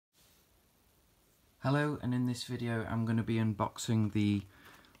Hello, and in this video I'm going to be unboxing the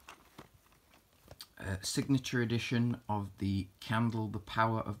signature edition of the Candle: The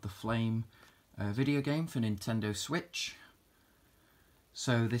Power of the Flame video game for Nintendo Switch.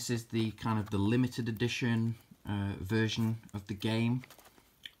 So this is the kind of the limited edition version of the game.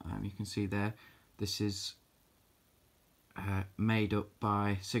 You can see there, this is made up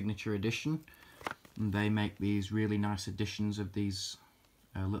by Signature Edition, and they make these really nice editions of these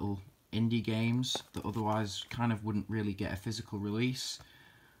little indie games that otherwise kind of wouldn't really get a physical release,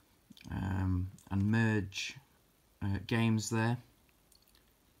 and merge games there.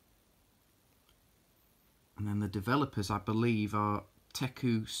 And then the developers, I believe, are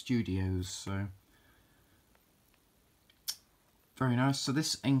Teku Studios, so very nice. So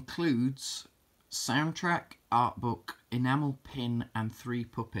this includes soundtrack, art book, enamel pin and 3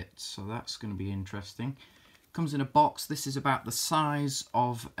 puppets, so that's going to be interesting. Comes in a box. This is about the size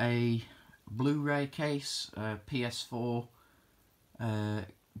of a Blu-ray case, PS4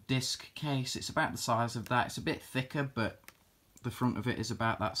 disc case. It's about the size of that. It's a bit thicker, but the front of it is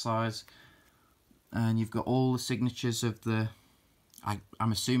about that size. And you've got all the signatures of the,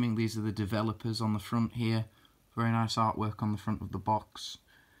 I'm assuming these are the developers on the front here. Very nice artwork on the front of the box.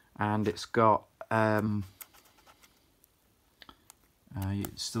 And it's got,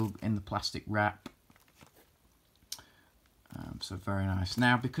 it's still in the plastic wrap. So very nice.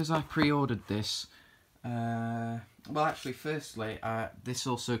 Now, because I pre-ordered this, well actually firstly, this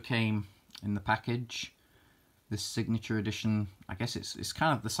also came in the package. This signature edition, I guess it's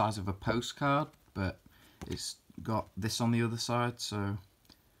kind of the size of a postcard, but it's got this on the other side, so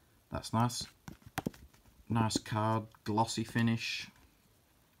that's nice. Nice card, glossy finish.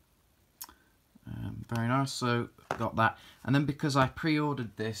 Very nice, so got that. And then because I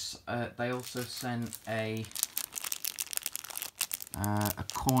pre-ordered this, they also sent a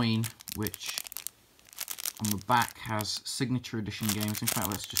coin which on the back has signature edition games. In fact,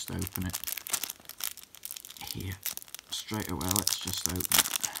 let's just open it here straight away. Let's just open it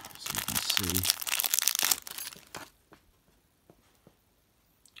so you can see.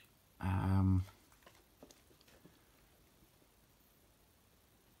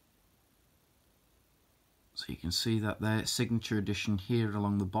 So you can see that their signature edition here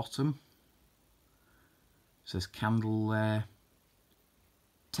along the bottom. It says Candle there,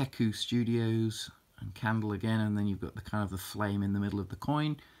 Teku Studios, and Candle again, and then you've got the kind of the flame in the middle of the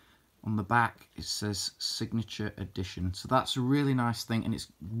coin. On the back it says Signature Edition. So that's a really nice thing, and it's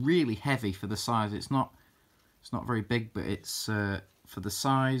really heavy for the size. It's not very big, but it's for the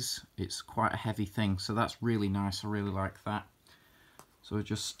size, it's quite a heavy thing. So that's really nice. I really like that. So I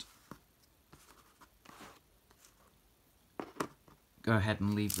just go ahead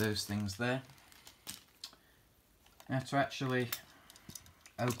and leave those things there. Now to actually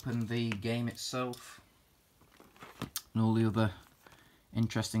open the game itself and all the other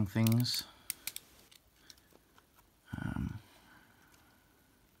interesting things.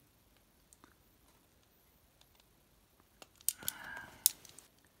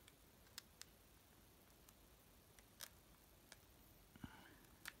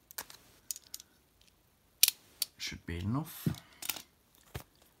 Should be enough.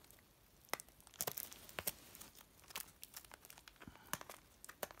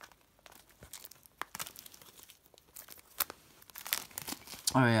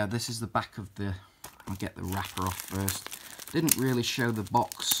 Oh yeah, this is the back of the, I'll get the wrapper off first. Didn't really show the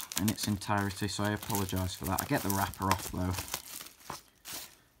box in its entirety, so I apologise for that. I get the wrapper off though.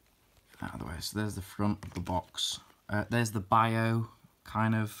 Out of the way. So there's the front of the box. There's the bio,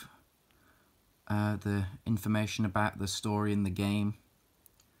 kind of, the information about the story in the game.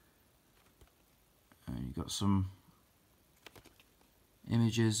 You've got some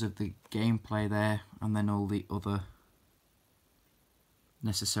images of the gameplay there, and then all the other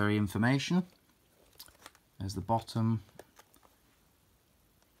necessary information. There's the bottom,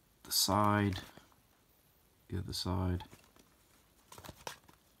 the side, the other side,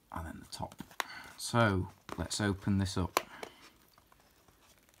 and then the top. So let's open this up.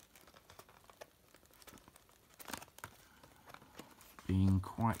 Being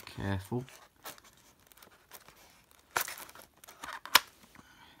quite careful.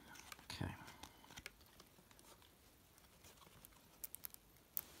 Okay.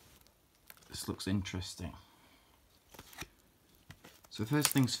 This looks interesting. So first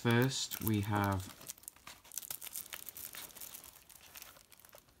things first, we have,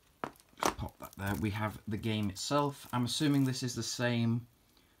 just pop that there, we have the game itself. I'm assuming this is the same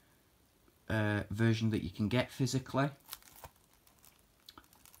version that you can get physically.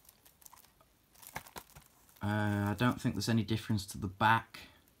 I don't think there's any difference to the back.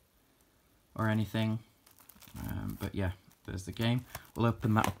 or anything. But yeah, there's the game. We'll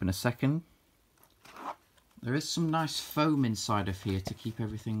open that up in a second. There is some nice foam inside of here to keep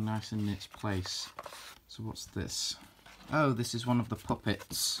everything nice in its place. So what's this? Oh, this is one of the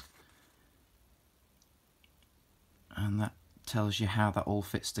puppets. And that tells you how that all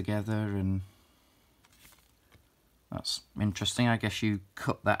fits together, and that's interesting. I guess you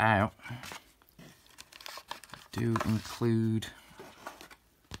cut that out. Do include...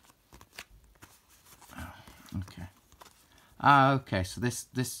 Oh, okay. Ah, okay, so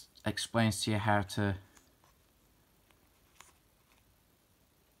this explains to you how to...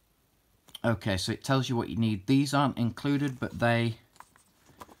 Okay, so it tells you what you need. These aren't included, but they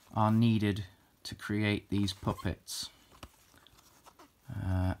are needed to create these puppets.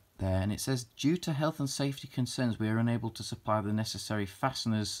 There, and it says, due to health and safety concerns, we are unable to supply the necessary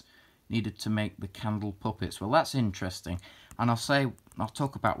fasteners needed to make the candle puppets. Well, that's interesting, and I'll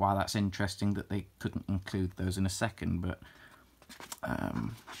talk about why that's interesting that they couldn't include those in a second. But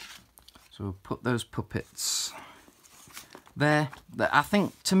so we'll put those puppets there. I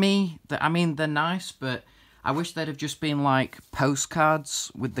think, to me, I mean, they're nice, but I wish they'd have just been like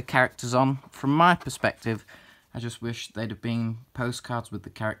postcards with the characters on. From my perspective, I just wish they'd have been postcards with the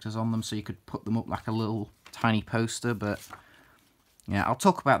characters on them, so you could put them up like a little tiny poster. But yeah, I'll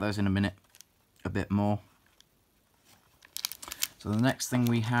talk about those in a minute a bit more. So the next thing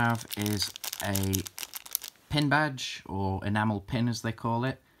we have is a pin badge, or enamel pin as they call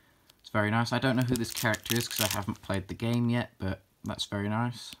it. It's very nice. I don't know who this character is because I haven't played the game yet, but that's very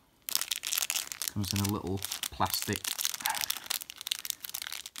nice. Comes in a little plastic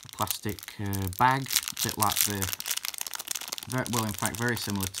bag, a bit like well, in fact, very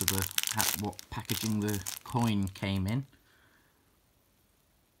similar to what packaging the coin came in.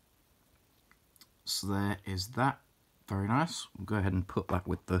 So there is that. Very nice. We'll go ahead and put that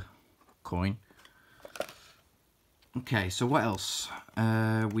with the coin. Okay, so what else?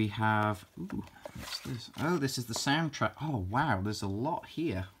 We have... Ooh, what's this? Oh, this is the soundtrack. Oh, wow, there's a lot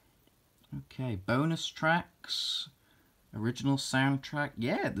here. Okay, bonus tracks, original soundtrack.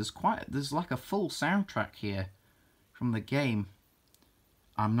 Yeah, there's like a full soundtrack here from the game.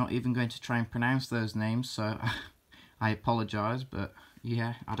 I'm not even going to try and pronounce those names, so I apologise, but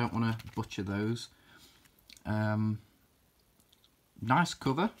yeah, I don't want to butcher those. Nice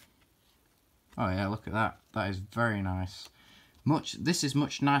cover. Oh yeah, look at that. That is very nice. This is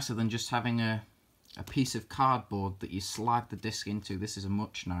much nicer than just having a piece of cardboard that you slide the disc into. This is a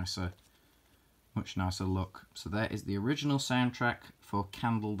much nicer look. So there is the original soundtrack for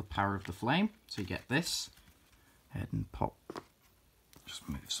Candle, the Power of the Flame. So you get this. Head and pop. Just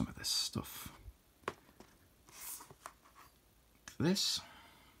move some of this stuff. This.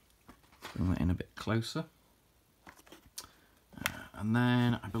 Bring that in a bit closer. And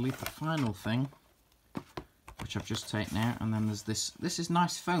then I believe the final thing, which I've just taken out, and then there's this. This is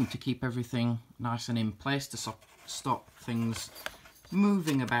nice foam to keep everything nice and in place, to stop things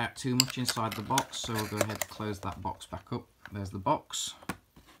moving about too much inside the box. So we'll go ahead and close that box back up. There's the box.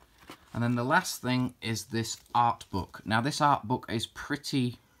 And then the last thing is this art book. Now this art book is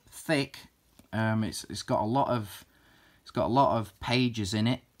pretty thick. It's got a lot of pages in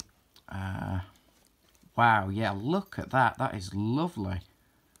it. Wow, yeah, look at that. That is lovely.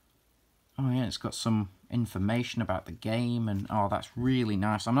 Oh yeah, it's got some information about the game, and oh, that's really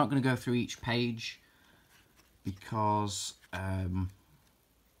nice. I'm not going to go through each page because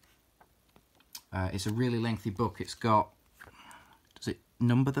it's a really lengthy book. It's got... Does it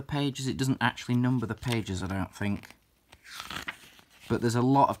number the pages? It doesn't actually number the pages, I don't think. But there's a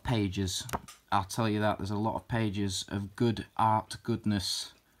lot of pages. I'll tell you that. There's a lot of pages of good art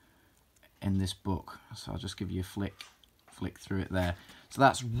goodness in this book. So I'll just give you a flick through it there. So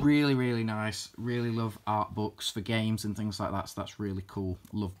that's really, really nice. Really love art books for games and things like that. So that's really cool.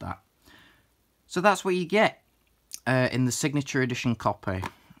 Love that. So that's what you get in the signature edition copy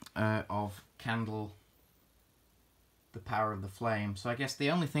of Candle, the Power of the Flame. So I guess the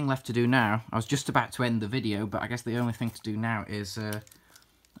only thing left to do now, I was just about to end the video, but I guess the only thing to do now is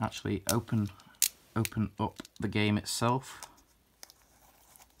actually open up the game itself.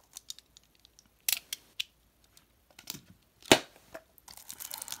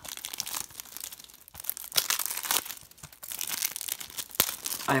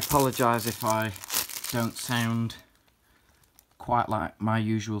 I apologise if I don't sound quite like my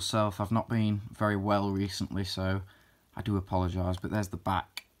usual self. I've not been very well recently, so I do apologise. But there's the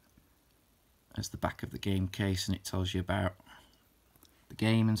back. There's the back of the game case, and it tells you about the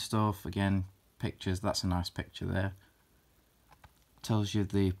game and stuff. Again, pictures. That's a nice picture there. Tells you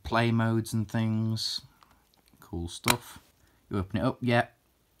the play modes and things. Cool stuff. You open it up, yeah.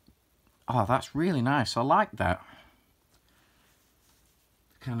 Oh, that's really nice. I like that.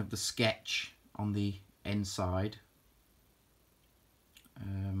 Kind of the sketch on the inside.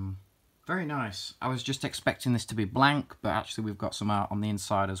 Very nice. I was just expecting this to be blank, but actually we've got some art on the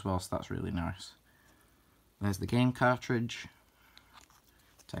inside as well, so that's really nice. There's the game cartridge.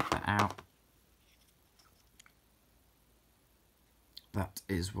 Take that out. That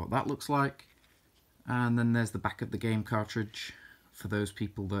is what that looks like. And then there's the back of the game cartridge for those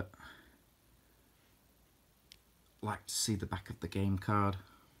people that like to see the back of the game card.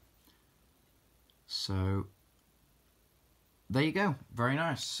 So there you go, very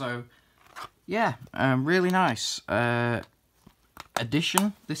nice. So yeah, really nice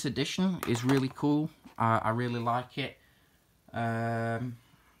edition. This edition is really cool. I really like it.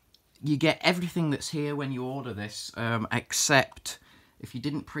 You get everything that's here when you order this, except if you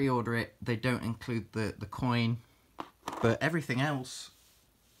didn't pre-order it, they don't include the coin, but everything else,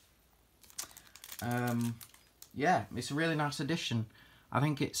 yeah, it's a really nice edition. I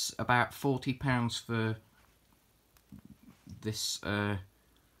think it's about £40 for this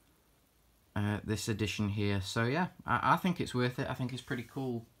this edition here. So yeah, I think it's worth it. I think it's pretty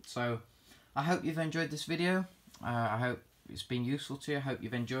cool. So I hope you've enjoyed this video. I hope it's been useful to you. I hope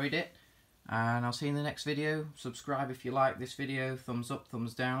you've enjoyed it. And I'll see you in the next video. Subscribe if you like this video. Thumbs up,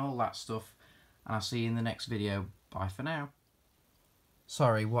 thumbs down, all that stuff. And I'll see you in the next video. Bye for now.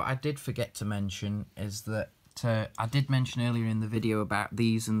 Sorry, what I did forget to mention is that I did mention earlier in the video about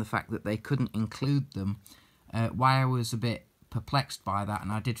these and the fact that they couldn't include them. Why I was a bit perplexed by that,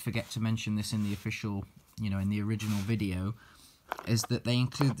 and I did forget to mention this in the official, in the original video, is that they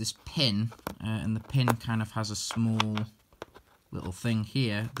include this pin, and the pin kind of has a small little thing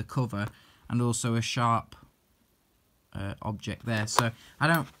here, the cover, and also a sharp object there. So I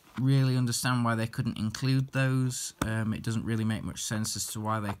don't really understand why they couldn't include those. It doesn't really make much sense as to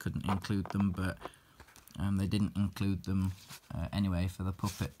why they couldn't include them, but they didn't include them anyway for the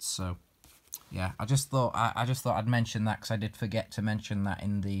puppets. So yeah, I just thought I'd mention that because I did forget to mention that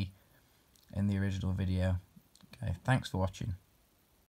in the original video. Okay, thanks for watching.